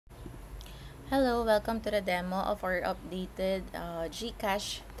Hello, welcome to the demo of our updated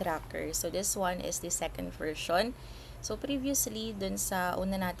Gcash Tracker. So this one is the second version. So previously, dun sa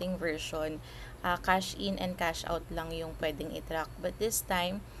una nating version, cash in and cash out lang yung pwedeng i-track. But this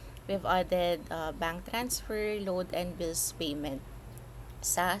time, we've added bank transfer, load, and bills payment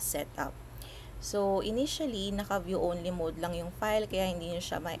sa setup. So initially, naka-view only mode lang yung file kaya hindi nyo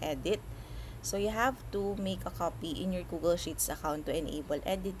siya ma-edit. So you have to make a copy in your Google Sheets account to enable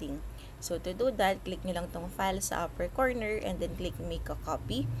editing. So to do that, click nyo lang tong file sa upper corner and then click make a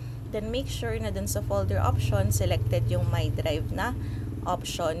copy. Then make sure na dun sa folder option, selected yung My Drive na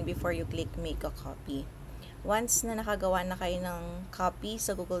option before you click make a copy. Once na nakagawa na kayo ng copy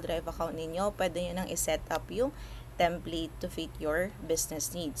sa Google Drive account ninyo, pwede nyo nang iset up yung template to fit your business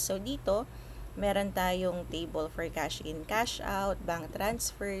needs. So dito, meron tayong table for cash in, cash out, bank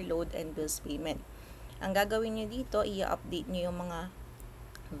transfer, load, and bills payment. Ang gagawin nyo dito, i-update nyo yung mga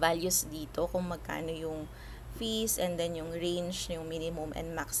values dito kung magkano yung fees and then yung range, yung minimum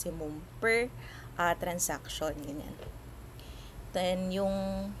and maximum per transaction. Ganyan. Then,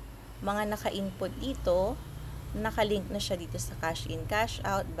 yung mga naka-input dito, nakalink na siya dito sa cash in, cash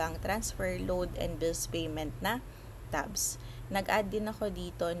out, bank transfer, load, and bills payment na tabs. Nag-add din ako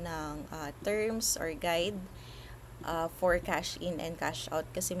dito ng terms or guide for cash in and cash out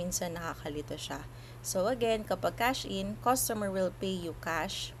kasi minsan nakakalito siya. So again, kapag cash in, customer will pay you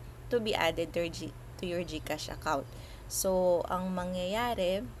cash to be added to your Gcash account. So ang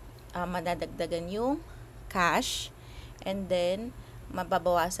mangyayari, madadagdagan yung cash and then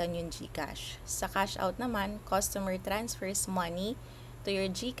mababawasan yung Gcash. Sa cash out naman, customer transfers money to your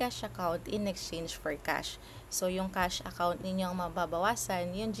Gcash account in exchange for cash. So, yung cash account ninyo ang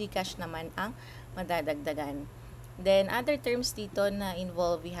mababawasan, yung Gcash naman ang madadagdagan. Then, other terms dito na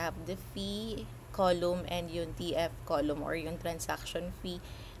involve, we have the fee column and yung TF column or yung transaction fee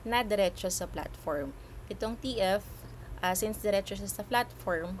na diretso sa platform. Itong TF, since diretso siya sa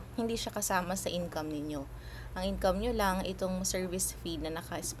platform, hindi siya kasama sa income ninyo. Ang income nyo lang, itong service fee na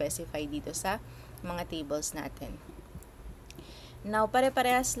naka-specify dito sa mga tables natin. Now,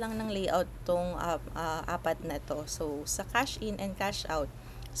 pare-parehas lang ng layout tong apat na to. So, sa cash in and cash out,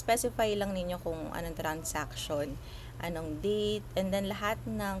 specify lang ninyo kung anong transaction, anong date, and then lahat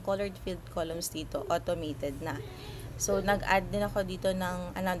ng colored field columns dito, automated na. So, nag-add din ako dito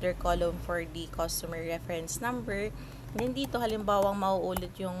ng another column for the customer reference number. Then dito, halimbawang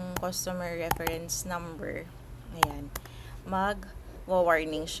mauulit yung customer reference number. Ayan.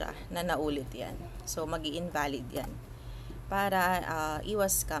 Mag-warning siya na naulit yan. So, mag-i-invalid yan. Para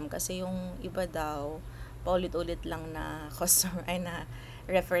iwas scam kasi yung iba daw paulit-ulit lang na customer ay na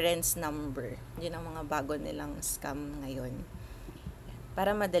reference number. Yun ang mga bago nilang scam ngayon.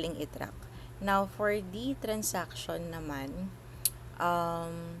 Para madaling i-track. Now, for the transaction naman,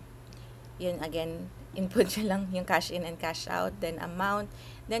 yun again, input nyo lang yung cash in and cash out, then amount.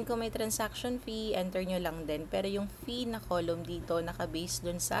 Then, kung may transaction fee, enter nyo lang din. Pero yung fee na column dito, naka-base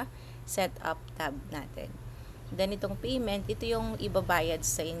dun sa setup tab natin. Then, itong payment, ito yung ibabayad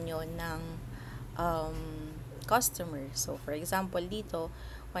sa inyo ng customer. So, for example, dito,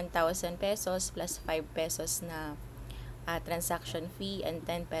 1,000 pesos plus 5 pesos na transaction fee and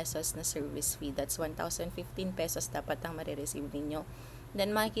 10 pesos na service fee. That's 1,015 pesos dapat ang marireceive ninyo.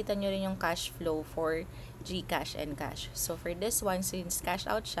 Then, makikita nyo rin yung cash flow for Gcash and cash. So, for this one, since cash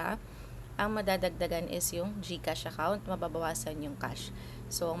out siya, ang madadagdagan is yung Gcash account, mababawasan yung cash.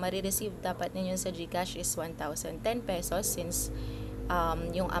 So, ang marireceive dapat ninyo sa Gcash is 1,010 pesos since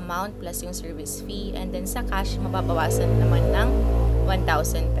yung amount plus yung service fee. And then sa cash, mababawasan naman ng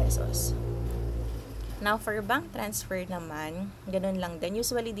 1,000 pesos. Now, for bank transfer naman, ganun lang din.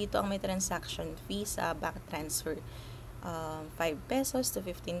 Usually, dito ang may transaction fee sa bank transfer. 5 pesos to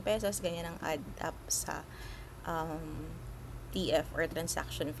 15 pesos, ganyan ang add up sa TF or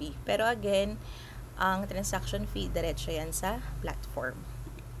transaction fee. Pero again, ang transaction fee, diretso yan sa platform.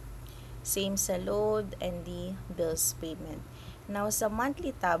 Same sa load and the bills payment. Now, sa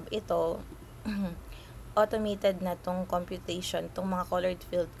monthly tab, ito, automated na tong computation, tong mga colored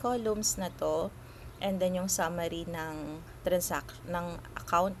field columns na to, and then yung summary ng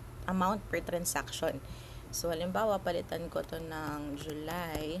account amount per transaction. So, halimbawa, palitan ko to ng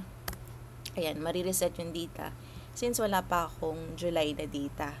July. Ayan, marireset yung data. Since wala pa akong July na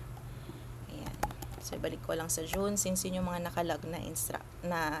data. Ayan. So, balik ko lang sa June since yun yung mga nakalag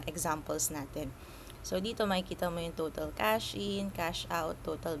na examples natin. So, dito makikita mo yung total cash in, cash out,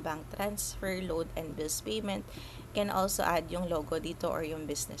 total bank transfer, load, and bills payment. You can also add yung logo dito or yung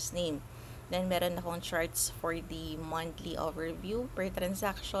business name. Then, meron akong charts for the monthly overview per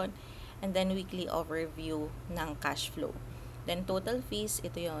transaction and then weekly overview ng cash flow. Then, total fees,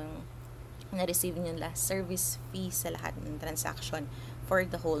 ito yung na-receive nyo last service fee sa lahat ng transaction for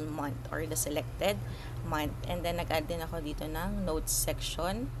the whole month or the selected month. And then, nag-add din ako dito ng notes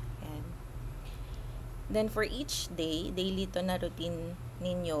section. Ayan. Then, for each day, daily to na routine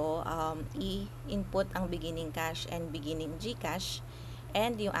ninyo, i-input ang beginning cash and beginning Gcash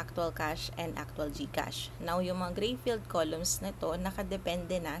and yung actual cash and actual Gcash. Now, yung mga gray filled columns na to,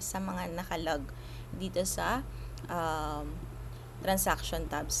 nakadepende na sa mga nakalog dito sa transaction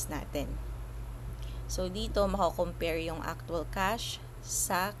tabs natin. So, dito, mako-compare yung actual cash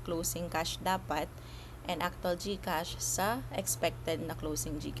sa closing cash dapat and actual Gcash sa expected na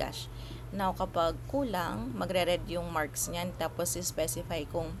closing Gcash. Now, kapag kulang, magre-red yung marks niyan, tapos i-specify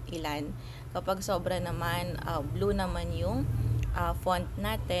kung ilan. Kapag sobra naman, blue naman yung font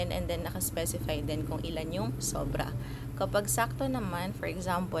natin, and then naka-specify din kung ilan yung sobra. Kapag sakto naman, for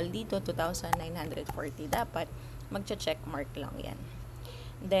example, dito 2,940 dapat, magcha-check mark lang yan.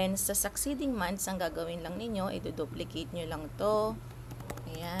 Then, sa succeeding months, ang gagawin lang ninyo, i-duplicate nyo lang to.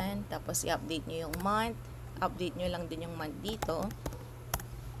 Ayan. Tapos, i-update nyo yung month. Update nyo lang din yung month dito.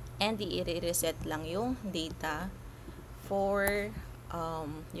 And, i-reset lang yung data for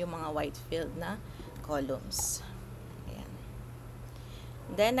yung mga white filled na columns. Ayan.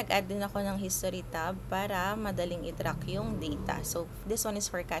 Then, nag-add din ako ng history tab para madaling i-track yung data. So, this one is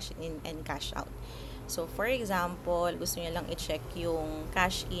for cash in and cash out. So, for example, gusto nyo lang i-check yung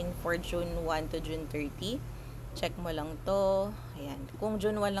cash in for June 1 to June 30. Check mo lang to. Ayan. Kung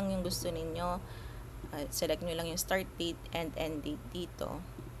June 1 lang yung gusto ninyo, select nyo lang yung start date and end date dito.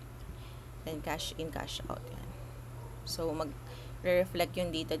 Then, cash in, cash out. Ayan. So, mag-reflect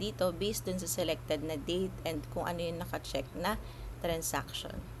yung data dito based dun sa selected na date and kung ano yung naka-check na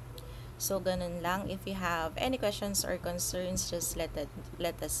transaction. So, ganun lang. If you have any questions or concerns, just let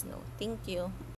us know. Thank you.